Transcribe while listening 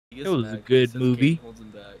It was a good movie.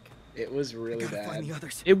 It was really bad.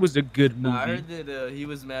 It was a good movie. I heard that he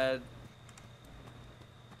was mad.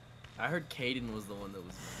 I heard Caden was the one that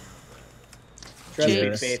was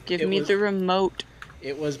mad. Faith, give me the remote.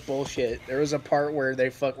 It was bullshit. There was a part where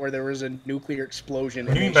where there was a nuclear explosion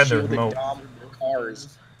and they the shielded remote? Dom with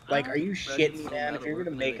cars. Like, are you shitting me, man? If you're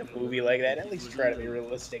gonna make a movie like that, at least try to be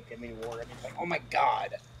realistic. I mean, war. I mean, like, oh my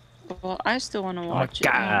god. Well, I still want to watch it.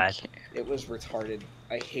 God. It was retarded.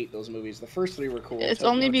 I hate those movies. The first three were cool. It's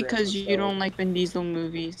only because you don't like Vin Diesel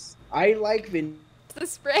movies. I like Vin. The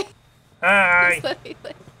spray. Hi.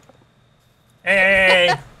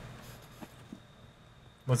 Hey.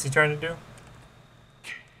 What's he trying to do?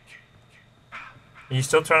 Are you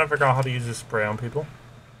still trying to figure out how to use this spray on people?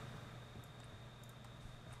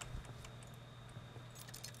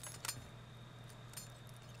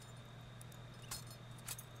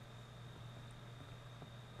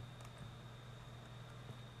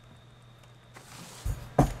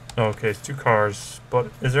 Okay, it's 2 cars,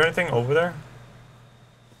 but is there anything over there?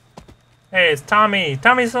 Hey, it's Tommy!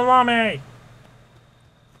 Tommy Salami!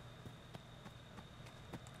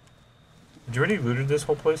 Did you already looted this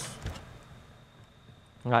whole place?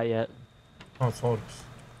 Not yet. Oh, it's Lotus.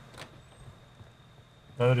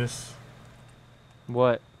 Lotus.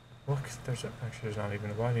 What? Look, actually there's not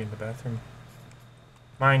even a body in the bathroom.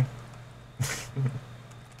 Mine.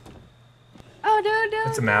 Oh no!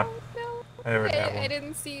 It's a map. No. I already have one. I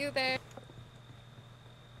didn't see you there.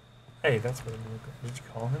 Hey, that's what did you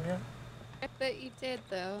call him yet? I bet you did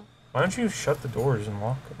though. Why don't you shut the doors and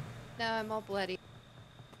lock them? No, I'm all bloody.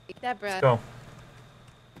 Deborah. Let's go.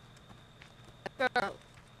 Girl.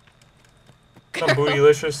 What's up,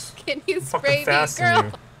 Bootylicious? Can you I'm spray fucking me, faster girl? than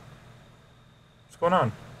you. What's going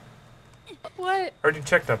on? What? I already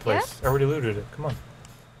checked that place. Yeah? I already looted it. Come on.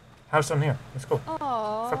 House down here. Let's go.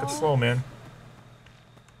 Aww. Fucking slow, man.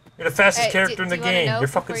 You're the fastest Hey, character in the do you wanna game. know You're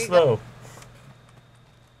fucking before you slow. Do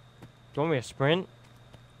you want me to sprint?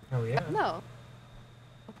 Oh yeah. No.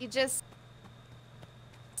 You just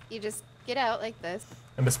get out like this.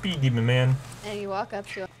 I'm a speed demon, man. And you walk up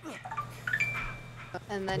to them.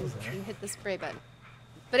 And then you hit the spray button.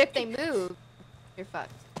 But if they move, you're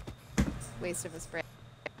fucked. It's a waste of a spray.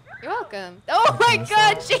 You're welcome. Oh my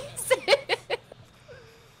god, Jesus!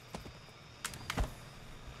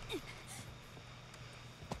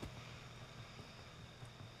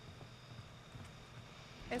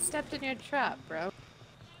 I stepped in your trap, bro.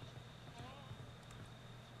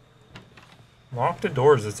 Lock the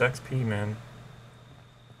doors. It's XP, man.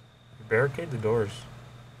 Barricade the doors.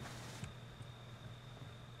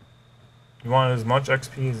 You want as much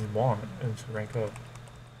XP as you want and to rank up.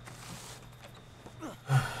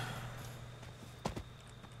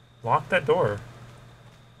 Lock that door.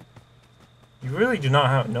 You really do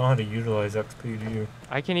not know how to utilize XP, do you?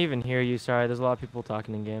 I can even hear you. Sorry, there's a lot of people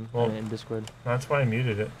talking in game in Discord. That's why I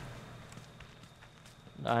muted it.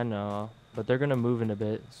 I know, but they're gonna move in a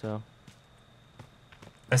bit, so.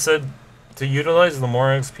 I said to utilize the more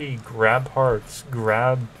XP, grab hearts,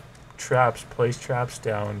 grab traps, place traps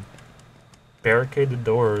down, barricade the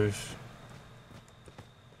doors.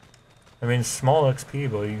 I mean, small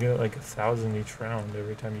XP, but you get like 1,000 each round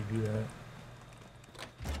every time you do that.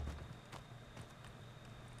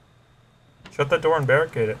 Shut that door and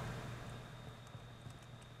barricade it.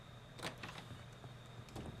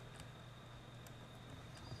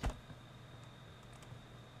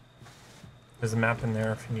 There's a map in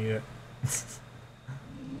there if you need it.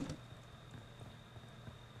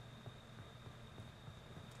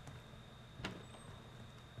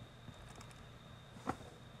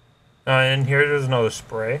 And here there's another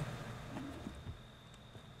spray.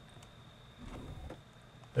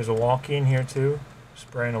 There's a walkie in here too.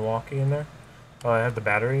 Spraying a walkie in there. Oh, I have the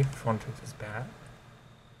battery if you want to take this bat.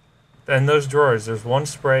 And those drawers, there's one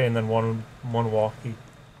spray and then one walkie.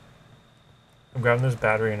 I'm grabbing this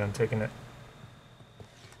battery and I'm taking it.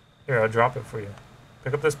 Here, I'll drop it for you.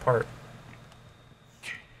 Pick up this part.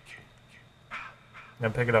 Now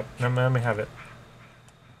pick it up. Let me have it.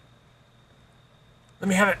 Let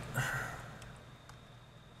me have it.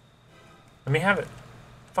 Let me have it.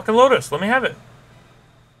 Fucking Lotus, let me have it.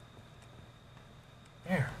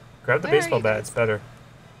 Here. Grab the baseball bat, it's better.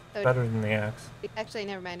 Oh, Better than the axe. Actually,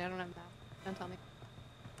 never mind. I don't have that. Don't tell me.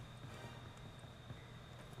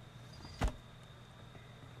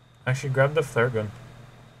 Actually, grab the flare gun.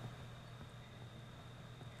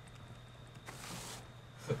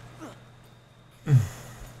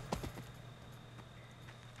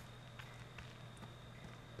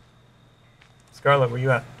 Scarlet, where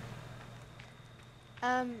you at?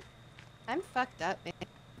 I'm fucked up, man.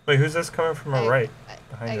 Wait, who's this coming from our right?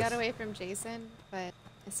 I got away from Jason, but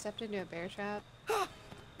stepped into a bear trap.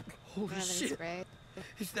 Holy Don't have any shit! spray.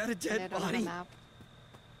 Is that a And I dead don't have a body? map.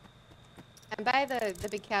 I'm by the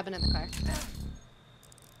big cabin in the car.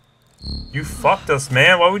 You fucked us,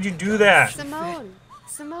 man. Why would you do that? Simone!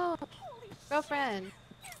 Simone! Girlfriend!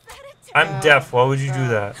 I'm deaf. Why would you do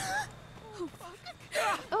that?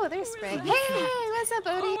 Oh, there's spray. Hey! What's up,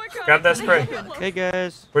 Odie? Grab that spray. Hey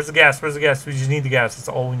guys. Where's the gas? Where's the gas? We just need the gas. That's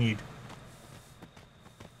all we need.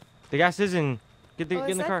 The gas is in. Get Oh, in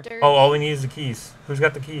is the that car. dirty? Oh, all we need is the keys. Who's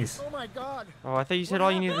got the keys? Oh my god! Oh, I thought you said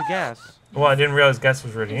all you needed was gas. Well, I didn't realize gas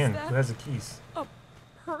was already Is in. that- Who has the keys?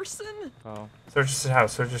 Person? Oh. Search his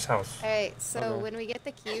house. Search his house. Alright, so Okay. when we get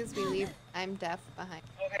the keys, we leave I'm deaf behind.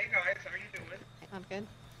 Oh, hey guys, how you doing? I'm good.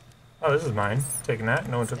 Oh, this is mine. Taking that.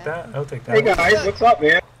 No one took that. I'll take that. Hey guys, what's up,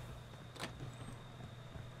 man?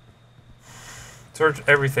 Search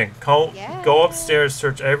everything. Go Yeah. upstairs.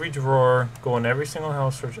 Search every drawer. Go in every single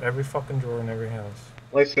house. Search every fucking drawer in every house.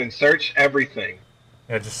 Listen, search everything.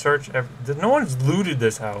 Yeah, just search every. No one's looted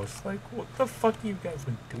this house. Like, what the fuck you guys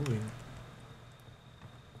been doing?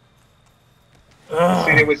 Ugh.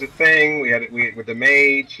 See, it was a thing. We had it with the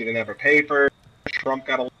maid. She didn't have her paper. Trump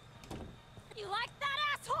got a. You like that,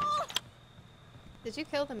 asshole? Did you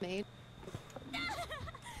kill the maid?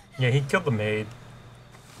 Yeah, he killed the maid.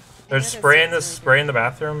 I There's noticed spray in that's this what spray in the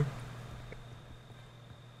bathroom.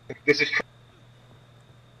 This is.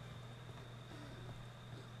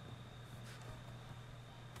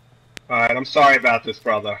 All right, I'm sorry about this,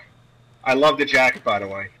 brother. I love the jacket, by the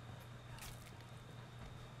way.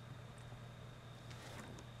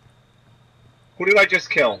 Who did I just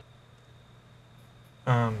kill?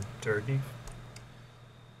 Dirty.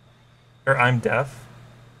 Or I'm deaf.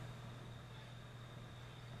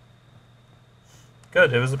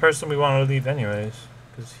 Good, it was the person we wanted to leave anyways,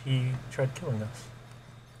 because he tried killing us.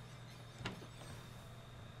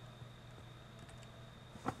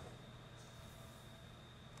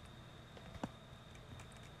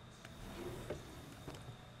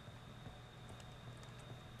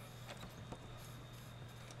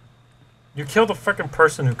 You killed a freaking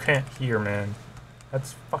person who can't hear, man.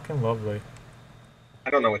 That's fucking lovely. I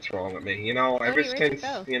don't know what's wrong with me. You know, ever Cody, where'd you since,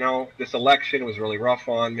 go? you know, this election was really rough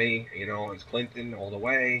on me. You know, it was Clinton all the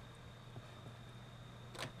way.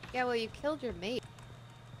 Yeah, well, you killed your mate.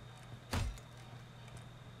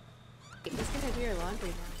 He's gonna do your laundry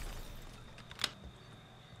now.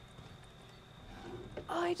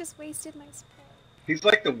 Oh, I just wasted my spray. He's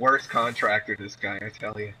like the worst contractor, this guy, I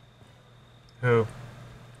tell you. Who?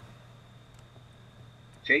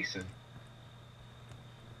 Jason.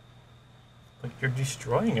 Like, you're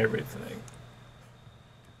destroying everything.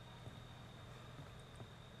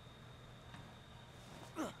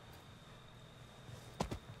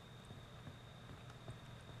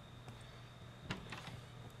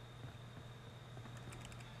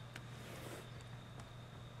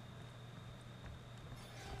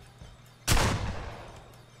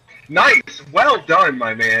 Nice! Well done,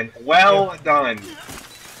 my man. Well done.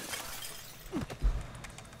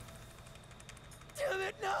 Damn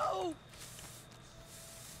it, no!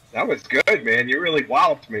 That was good, man. You really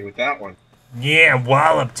walloped me with that one. Yeah,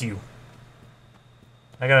 walloped you.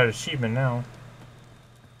 I got an achievement now.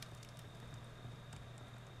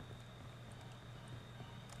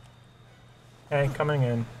 Hey, coming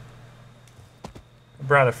in. I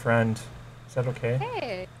brought a friend. Is that okay?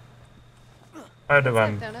 Hey! How do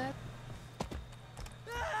I? What's up, Donut?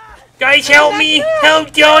 Guys, help me!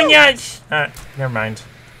 Help donuts! Never mind.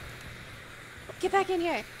 Get back in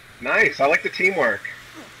here! Nice. I like the teamwork.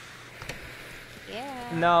 Yeah.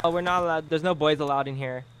 No, we're not allowed. There's no boys allowed in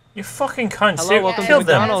here. You fucking cunts. Hello, They welcome to killed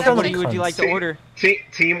them. McDonald's. Kill What them would you like to cunts. order?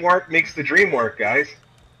 Teamwork makes the dream work, guys.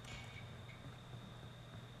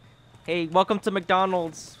 Hey, welcome to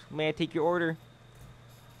McDonald's. May I take your order?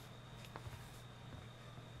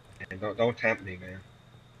 And don't tempt me, man.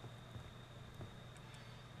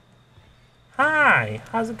 Hi,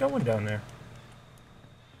 how's it going down there?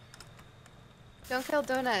 Don't kill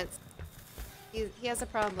Donuts. He has a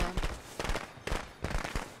problem.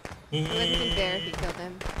 It wouldn't be fair if you killed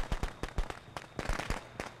him.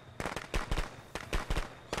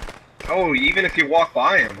 Oh, even if you walk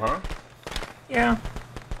by him, huh? Yeah.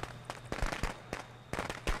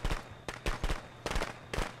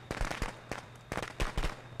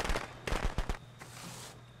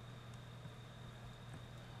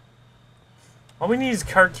 All we need is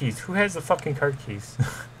car keys. Who has the fucking car keys?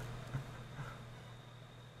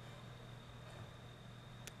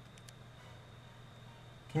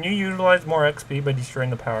 Can you utilize more XP by destroying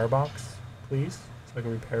the power box, please? So I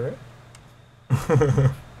can repair it?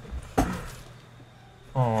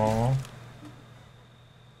 Aww.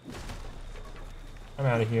 I'm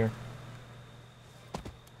out of out of here.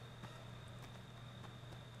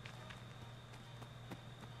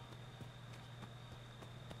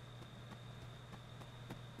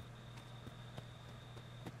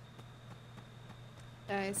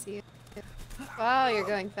 Oh, I see you. Wow, you're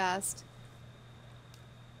going fast.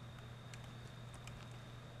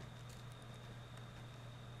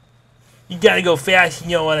 You gotta go fast,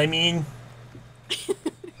 you know what I mean?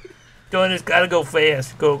 Donuts gotta go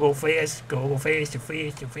fast. Go fast. Go faster, faster,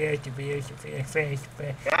 faster, faster, faster,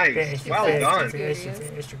 faster, Nice. Well done. faster,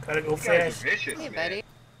 faster. Gotta go You guys are fast. vicious, Hey, man. buddy.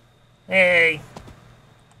 Hey,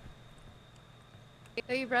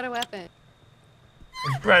 Oh, you brought a weapon.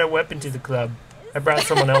 I brought a weapon to the club. I brought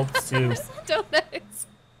someone else too. Donuts.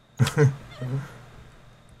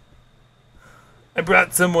 I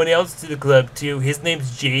brought someone else to the club too. His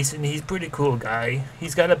name's Jason. He's a pretty cool guy.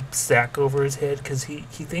 He's got a sack over his head because he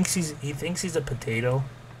thinks he's a potato.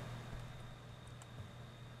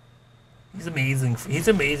 He's amazing. He's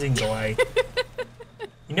an amazing guy.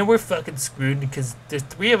 You know we're fucking screwed because there's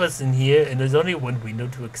 3 of us in here and there's only one window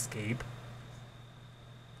to escape.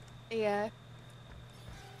 Yeah.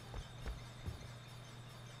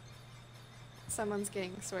 Someone's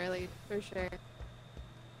getting swirly for sure.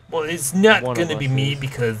 Well, it's not One of gonna be us me is.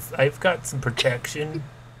 because I've got some protection.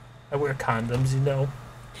 I wear condoms, you know.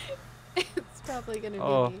 It's probably gonna be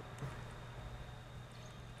Oh. me.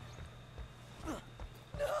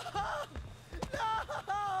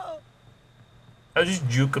 I'll just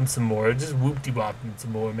juke him some more. I'll just whoop-de-wop him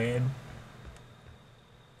some more, man.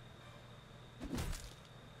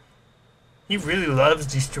 He really loves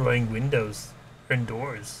destroying windows and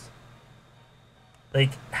doors.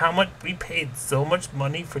 Like, how much we paid so much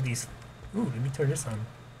money for these. Ooh, let me turn this on.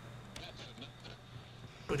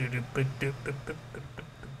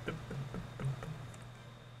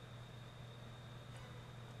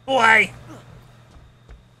 Why?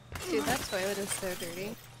 Dude, that toilet is so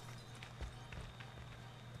dirty.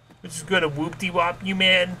 We're just gonna whoop-de-wop you,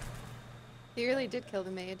 man. He really did kill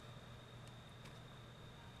the maid.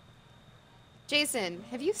 Jason,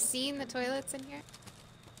 have you seen the toilets in here?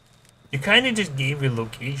 You kind of just gave your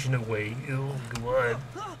location away. Oh, God.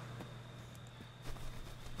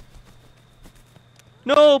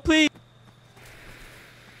 No, please.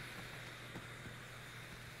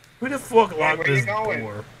 Who the fuck Hey, locked where you this going?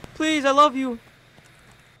 door? Please, I love you.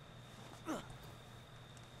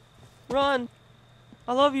 Run.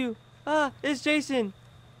 I love you. Ah, it's Jason.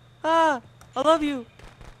 Ah, I love you.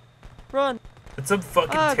 Run. That's some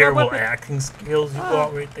fucking Ah, terrible got weapon. acting skills you Ah.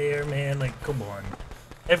 got right there, man. Like, come on.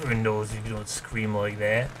 Everyone knows you don't scream like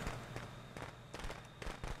that.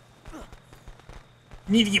 You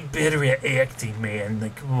need to get better at acting, man.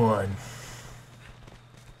 Like, come on.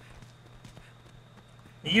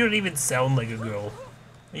 You don't even sound like a girl.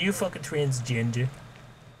 Are you fucking transgender?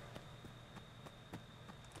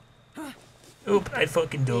 Oop, I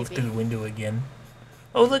fucking dove through the window again.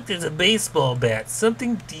 Oh, look, there's a baseball bat.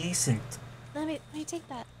 Something decent. Let me take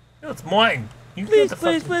that. No, it's mine. You can Please, have the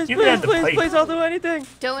please, fucking, please, you can please, have the please, pipe. please, I'll do anything.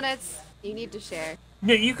 Donuts, you need to share.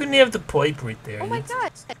 No, you can have the pipe right there. Oh my It's-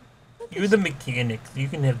 god! You're the mechanic. You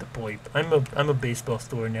can have the pipe. I'm a baseball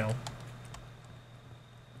store now.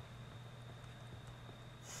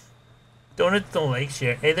 Donuts don't like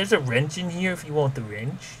share. Hey, there's a wrench in here if you want the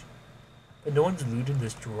wrench. But no one's looted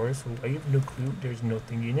this drawer, so I have no clue. There's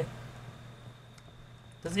nothing in it.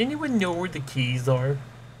 Does anyone know where the keys are?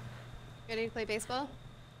 Ready to play baseball?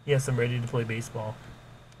 Yes, I'm ready to play baseball.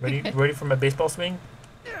 Ready for my baseball swing?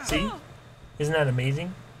 See? Isn't that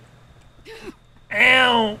amazing?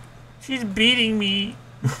 Ow! She's beating me.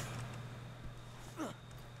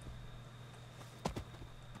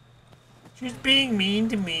 She's being mean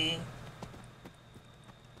to me.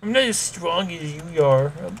 I'm not as strong as you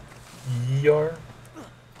are. You are.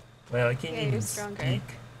 Well, I can't Yeah, even you're stronger. speak.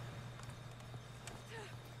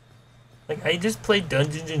 Like, I just play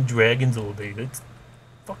Dungeons and Dragons all day. That's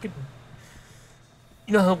fucking...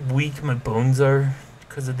 You know how weak my bones are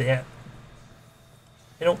because of that?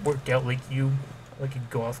 I don't work out like you, like a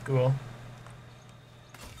goth girl.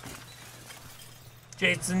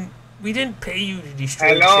 Jason, we didn't pay you to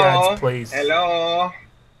destroy Hello? Chad's place. Hello?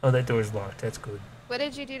 Oh, that door's locked. That's good. What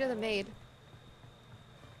did you do to the maid?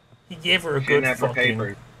 He gave her a She good didn't have her fucking...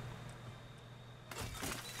 paper.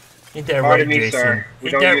 Ain't that Pardon right, me, Jason? sir. We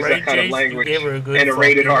Ain't don't that use right, that kind of Jason? language You gave her a good in a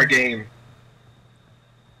rated R fucking- game.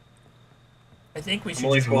 I think we should I'm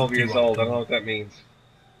only just 12 whoop years you up, old. I though. don't know what that means.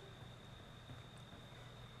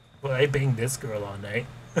 Well, I banged this girl all night.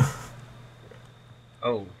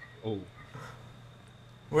 Oh. Oh.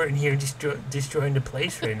 We're in here destroying the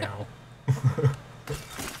place right now.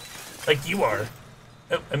 Like you are.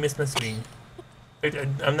 Oh, I missed my swing.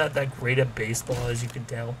 I'm not that great at baseball, as you can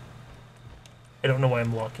tell. I don't know why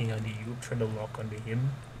I'm locking onto you. I'm trying to lock onto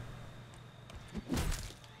him.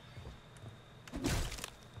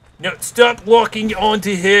 No, stop locking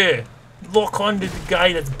onto her. Lock onto the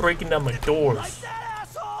guy that's breaking down my doors. Like that,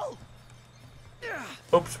 asshole!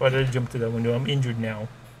 Oops, why did I jump to that window? I'm injured now.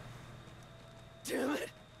 Damn it!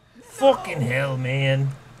 Fucking hell, man.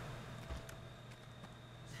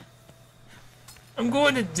 I'm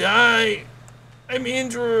going to die. I'm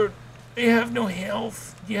injured. I have no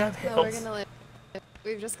health. Do you have health? No, we're gonna live.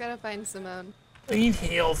 We've just gotta find Simone. I need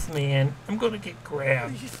health, man. I'm gonna get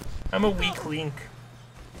grabbed. I'm a weak link.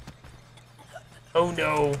 Oh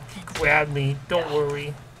no, he grabbed me. Don't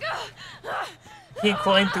worry. Can't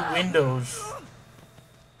climb through windows.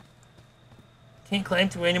 Can't climb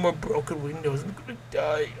through any more broken windows. I'm gonna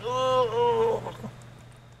die. Oh.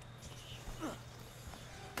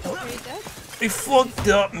 Are you dead? I fucked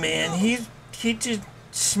up, man. He just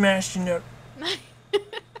smashed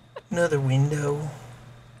another window.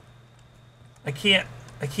 I can't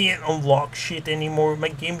unlock shit anymore. My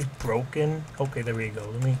game's broken. Okay, there we go.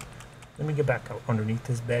 Let me get back out underneath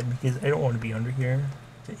this bed because I don't want to be under here.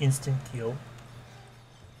 It's an instant kill.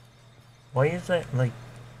 Why is that like?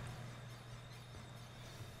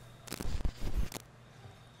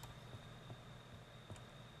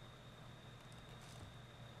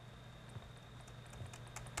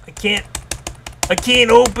 I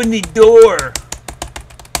can't open the door.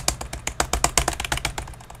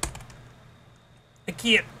 I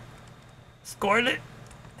can't. Scarlet,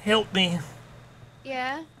 help me.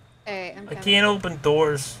 Yeah. Alright, I'm I coming. can't open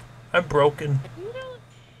doors. I'm broken.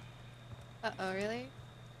 Uh-oh, really?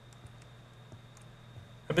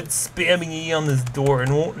 I've been spamming E on this door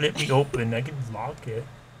and it won't let me open. I can lock it.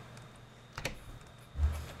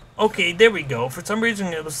 Okay, there we go. For some reason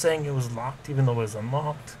it was saying it was locked even though it was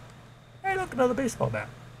unlocked. Hey, look, another baseball bat.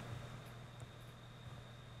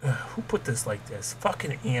 Who put this like this?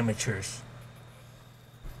 Fucking amateurs.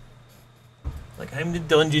 Like, I'm the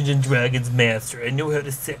Dungeons and Dragons master. I know how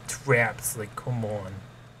to set traps. Like, come on.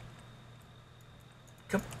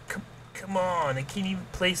 Come on. I can't even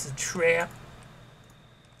place a trap.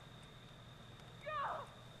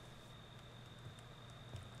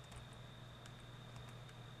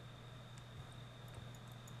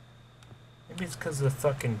 Maybe it's because of the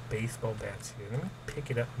fucking baseball bats here. Let me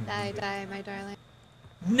pick it up and move it. Die, my darling.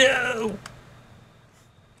 No!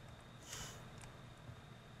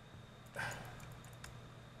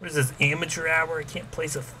 What is this, amateur hour? I can't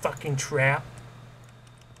place a fucking trap.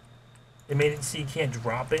 They made it so you can't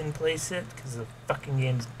drop it and place it because the fucking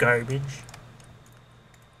game's garbage.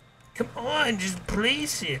 Come on, just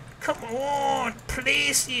place it. Come on,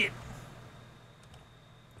 place it.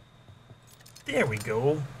 There we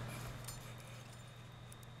go.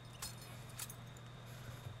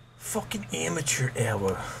 Fucking amateur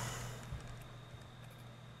hour.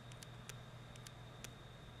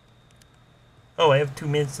 Oh, I have 2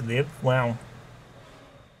 minutes to live? Wow.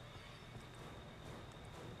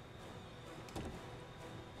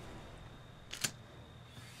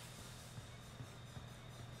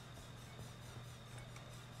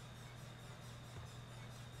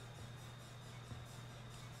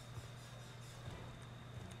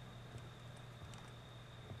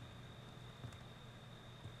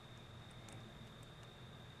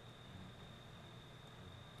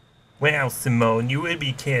 Wow, Simone, you would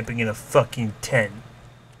be camping in a fucking tent.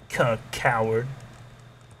 Coward.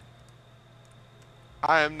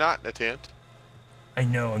 I am not in a tent. I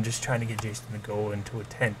know, I'm just trying to get Jason to go into a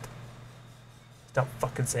tent. Stop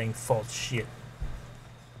fucking saying false shit.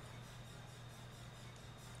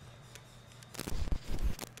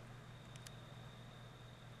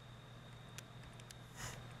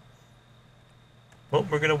 Well,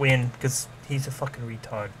 we're gonna win, because he's a fucking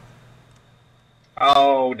retard.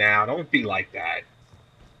 Oh, now, don't be like that.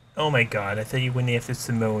 Oh my god, I thought you went after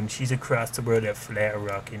Simone. She's across the world at Flat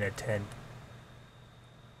Rock in a tent.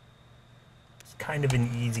 It's kind of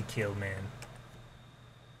an easy kill, man.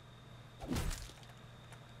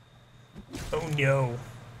 Oh no.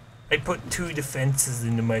 I put 2 defenses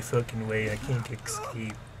into my fucking way. I can't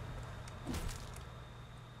escape.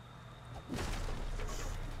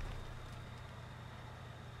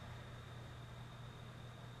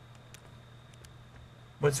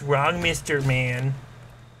 What's wrong, Mr. Man?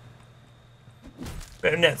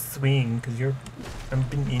 Better not swing, because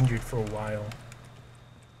I've been injured for a while.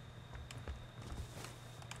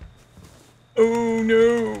 Oh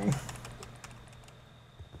no!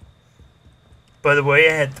 By the way,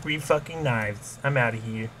 I had 3 fucking knives. I'm out of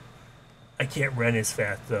here. I can't run as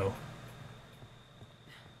fast though.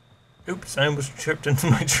 Oops, I almost tripped into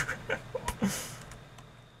my trap.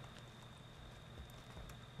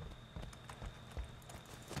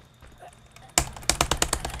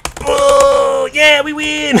 Yeah, we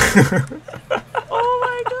win! Oh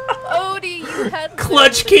my god! Odie, you had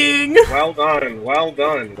Clutch King! Well done, well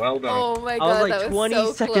done, well done. Oh my I god, was like that 20 was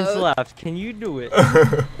so seconds close. left. Can you do it?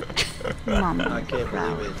 Mama. I can't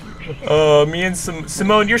believe it. Me and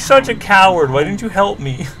Simone, you're such a coward. Why didn't you help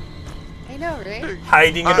me? I know, right?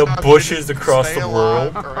 Hiding in the bushes across the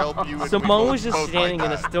world. Simone was just standing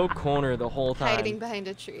in a still corner the whole time. Hiding behind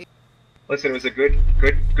a tree. Listen, it was a good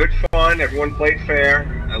fun. Everyone played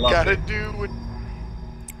fair. I loved Gotta it. do what.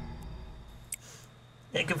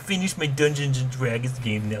 I can finish my Dungeons and Dragons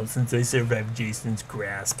game now since I survived Jason's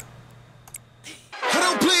grasp. I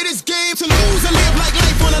don't play this game to lose. I live like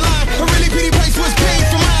life on the line. A really pity price was paid